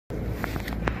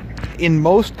in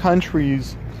most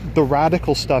countries, the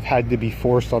radical stuff had to be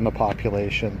forced on the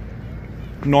population,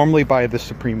 normally by the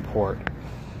Supreme Court.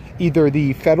 Either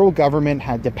the federal government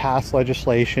had to pass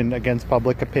legislation against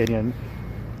public opinion,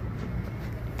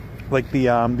 like the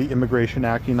Immigration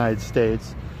Act of the United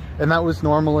States, and that was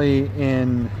normally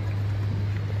in...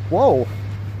 Whoa!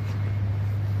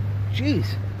 Jeez!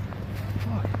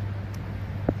 Fuck.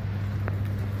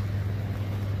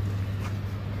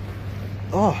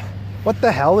 Oh, what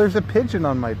the hell? There's a pigeon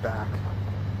on my back.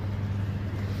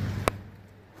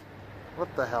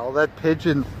 What the hell? That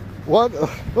pigeon... What?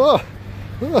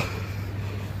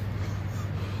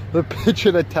 The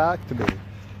pigeon attacked me.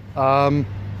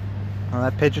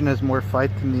 That pigeon has more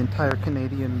fight than the entire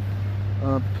Canadian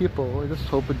people. I just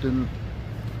hope it didn't...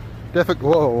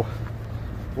 Whoa.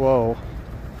 Whoa.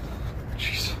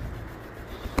 Jeez.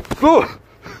 Oh!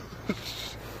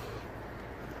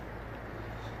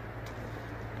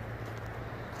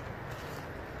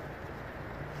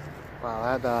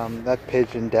 Wow, that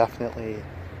pigeon definitely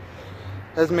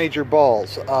has major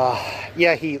balls.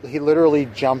 Yeah, he literally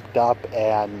jumped up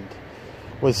and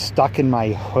was stuck in my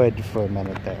hood for a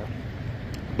minute there.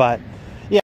 But